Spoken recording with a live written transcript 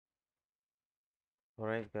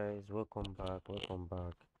Alright guys, welcome back.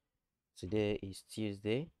 Today is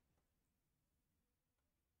Tuesday,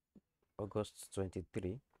 August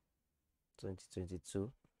 23,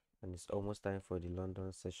 2022, and it's almost time for the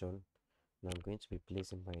London session, and I'm going to be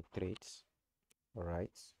placing my trades.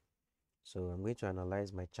 Alright, so I'm going to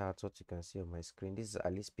analyze my charts, what you can see on my screen. This is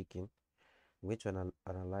Ali speaking. I'm going to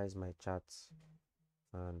analyze my charts,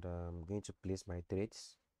 and I'm going to place my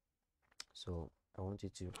trades. So I want you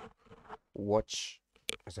to watch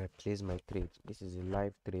as I place my trade. This is a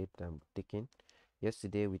live trade I'm taking.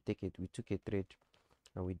 Yesterday we took a trade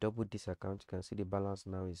and we doubled this account. You can see the balance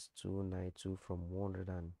now is 292 from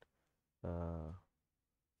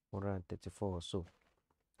 134 or so.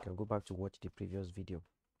 You can go back to watch the previous video.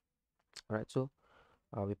 All right, so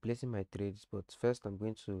I'll be placing my trades, but first I'm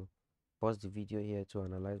going to pause the video here to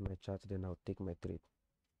analyze my chart, then I'll take my trade.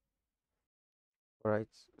 All right,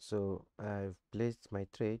 so I've placed my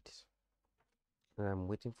trades and I'm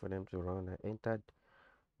waiting for them to run. I entered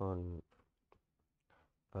on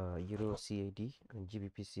Euro CAD and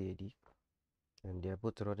GBP CAD, and they are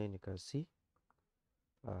both running. You can see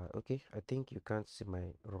okay, I think you can't see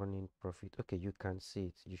my running profit. Okay, you can see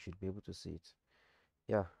it. You should be able to see it.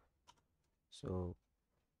 Yeah. So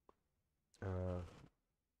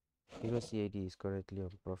Euro CAD is currently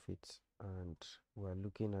on profit, and we're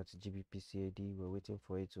looking at GBP CAD. We're waiting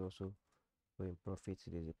for it to also go in profit.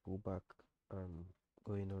 There's a pullback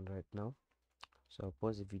going on right now. So I'll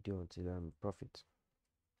pause the video until I'm in profit.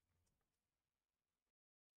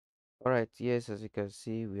 Alright, yes, as you can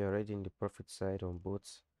see, we are already in the profit side on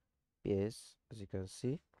both pairs. As you can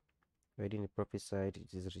see, already in the profit side,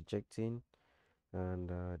 it is rejecting, and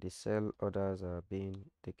the sell orders are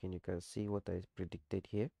being taken. You can see what I predicted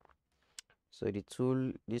here. So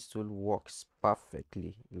this tool works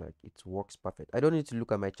perfectly. Like, it works perfect. I don't need to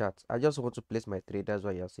look at my chart. I just want to place my trade. That's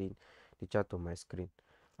why you're seeing the chart on my screen.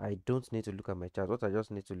 I don't need to look at my chart. What I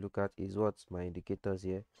just need to look at is what my indicators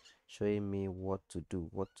here showing me what to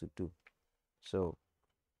do. So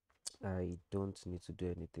I don't need to do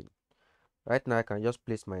anything right now. I can just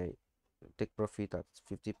place my take profit at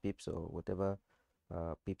 50 pips or whatever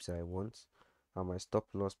pips I want, and my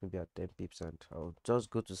stop loss maybe at 10 pips, and I'll just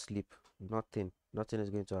go to sleep. Nothing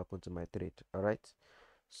is going to happen to my trade. All right,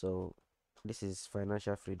 so this is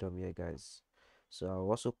financial freedom here, guys. So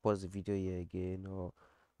I'll also pause the video here again, or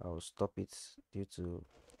I'll stop it due to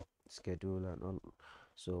schedule and all.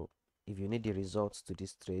 So if you need the results to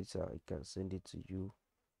these trades, I can send it to you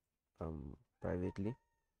privately.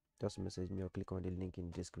 Just message me or click on the link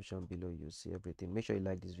in the description below. You'll see everything. Make sure you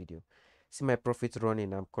like this video. See my profit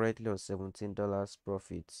running. I'm currently on $17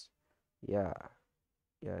 profits. Yeah,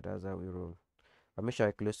 that's how we roll. I'll make sure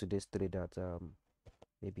I close today's trade at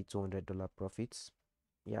maybe $200 profits.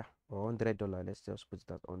 Yeah, or $100. Let's just put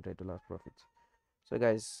it at $100 profit. So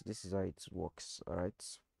guys, this is how it works. All right,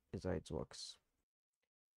 this is how it works.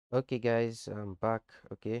 Okay guys, I'm back.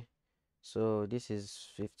 Okay, so this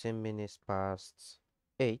is 15 minutes past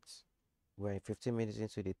 8. We're 15 minutes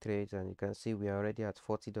into the trade, and you can see we are already at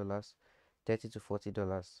 $40, $30 to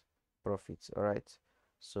 $40 profits. All right,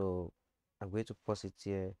 so I'm going to pause it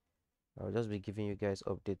here. I'll just be giving you guys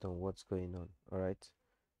update on what's going on. All right,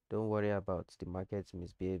 don't worry about the market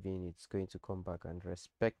misbehaving. It's going to come back, and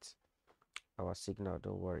respect our signal.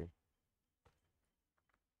 Don't worry.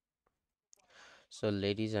 So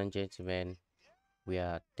ladies and gentlemen, we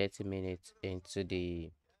are 30 minutes into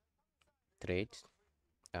the trade,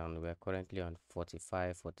 and we're currently on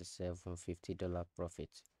 45, 47, $50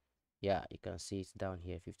 profit. Yeah, you can see it's down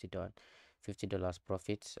here, $50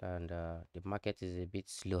 profit, and the market is a bit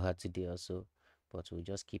slower today also, but we'll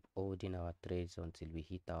just keep holding our trades until we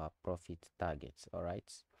hit our profit targets. All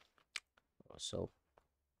right, so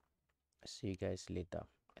see you guys later.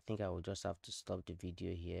 I think I will just have to stop the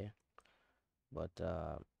video here, but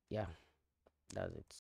yeah, that's it.